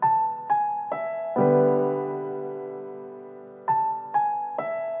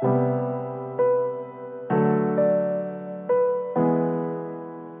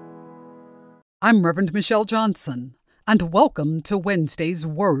I'm Reverend Michelle Johnson, and welcome to Wednesday's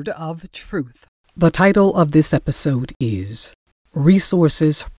Word of Truth. The title of this episode is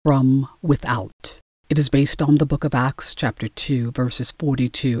Resources from Without. It is based on the book of Acts, chapter 2, verses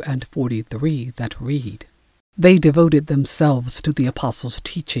 42 and 43 that read, They devoted themselves to the apostles'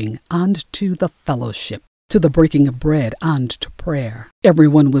 teaching and to the fellowship, to the breaking of bread and to prayer.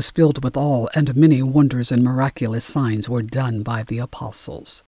 Everyone was filled with awe, and many wonders and miraculous signs were done by the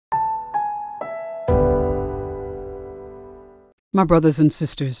apostles. My brothers and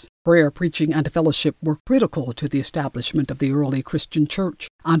sisters, prayer, preaching, and fellowship were critical to the establishment of the early Christian church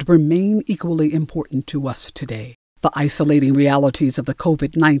and remain equally important to us today. The isolating realities of the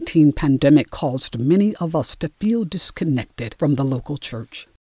COVID-19 pandemic caused many of us to feel disconnected from the local church.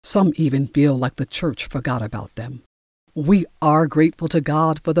 Some even feel like the church forgot about them. We are grateful to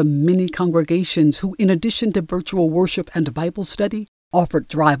God for the many congregations who, in addition to virtual worship and Bible study, offered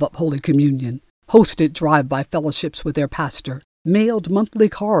drive-up Holy Communion, hosted drive-by fellowships with their pastor, mailed monthly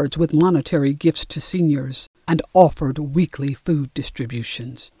cards with monetary gifts to seniors, and offered weekly food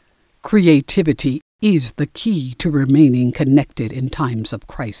distributions. Creativity is the key to remaining connected in times of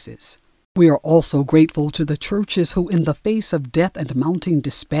crisis. We are also grateful to the churches who, in the face of death and mounting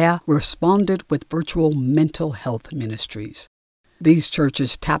despair, responded with virtual mental health ministries. These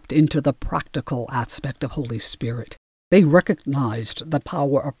churches tapped into the practical aspect of Holy Spirit. They recognized the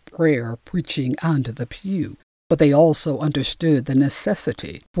power of prayer, preaching, and the pew, but they also understood the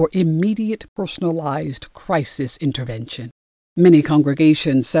necessity for immediate personalized crisis intervention. Many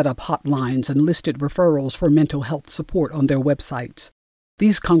congregations set up hotlines and listed referrals for mental health support on their websites.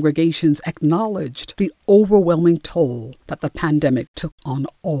 These congregations acknowledged the overwhelming toll that the pandemic took on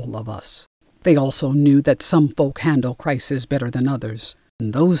all of us. They also knew that some folk handle crisis better than others,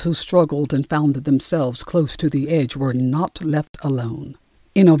 and those who struggled and found themselves close to the edge were not left alone.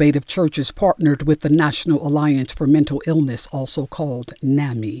 Innovative churches partnered with the National Alliance for Mental Illness, also called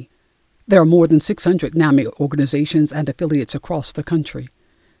NAMI. There are more than 600 NAMI organizations and affiliates across the country.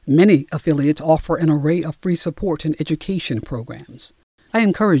 Many affiliates offer an array of free support and education programs. I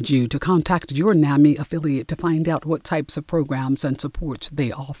encourage you to contact your NAMI affiliate to find out what types of programs and supports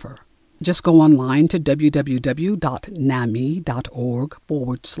they offer. Just go online to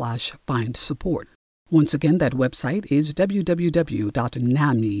www.nami.org/find support. Once again, that website is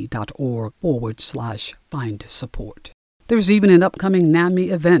www.nami.org/find support. There's even an upcoming NAMI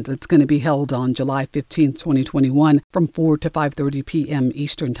event that's going to be held on July 15, 2021 from 4 to 5:30 p.m.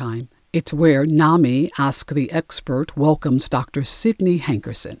 Eastern Time. It's where NAMI Ask the Expert welcomes Dr. Sidney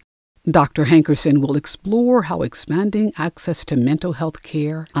Hankerson. Dr. Hankerson will explore how expanding access to mental health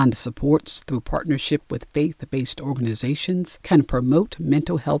care and supports through partnership with faith-based organizations can promote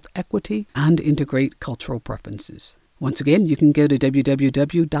mental health equity and integrate cultural preferences. Once again, you can go to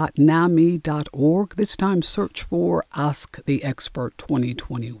www.nami.org. This time, search for Ask the Expert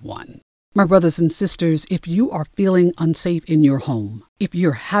 2021. My brothers and sisters, if you are feeling unsafe in your home, if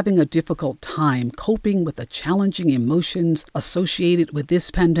you're having a difficult time coping with the challenging emotions associated with this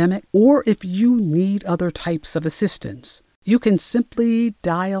pandemic, or if you need other types of assistance, you can simply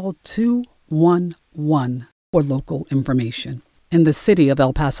dial 211 for local information. In the city of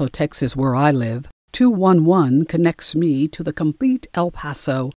El Paso, Texas, where I live, 211 connects me to the complete El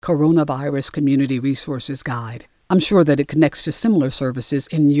Paso Coronavirus Community Resources Guide. I'm sure that it connects to similar services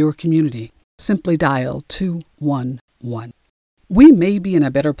in your community. Simply dial 211. We may be in a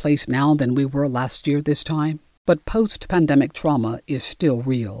better place now than we were last year this time, but post-pandemic trauma is still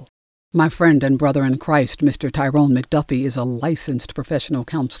real. My friend and brother in Christ, Mr. Tyrone McDuffie, is a licensed professional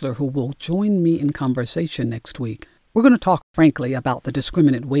counselor who will join me in conversation next week. We're going to talk frankly about the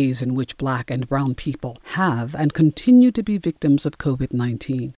discriminate ways in which Black and brown people have and continue to be victims of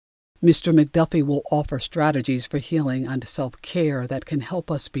COVID-19. Mr. McDuffie will offer strategies for healing and self-care that can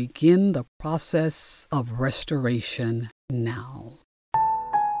help us begin the process of restoration now.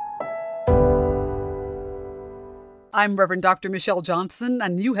 I'm Reverend Dr. Michelle Johnson,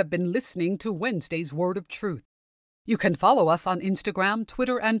 and you have been listening to Wednesday's Word of Truth. You can follow us on Instagram,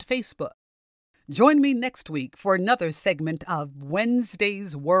 Twitter, and Facebook. Join me next week for another segment of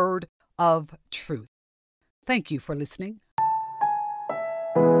Wednesday's Word of Truth. Thank you for listening.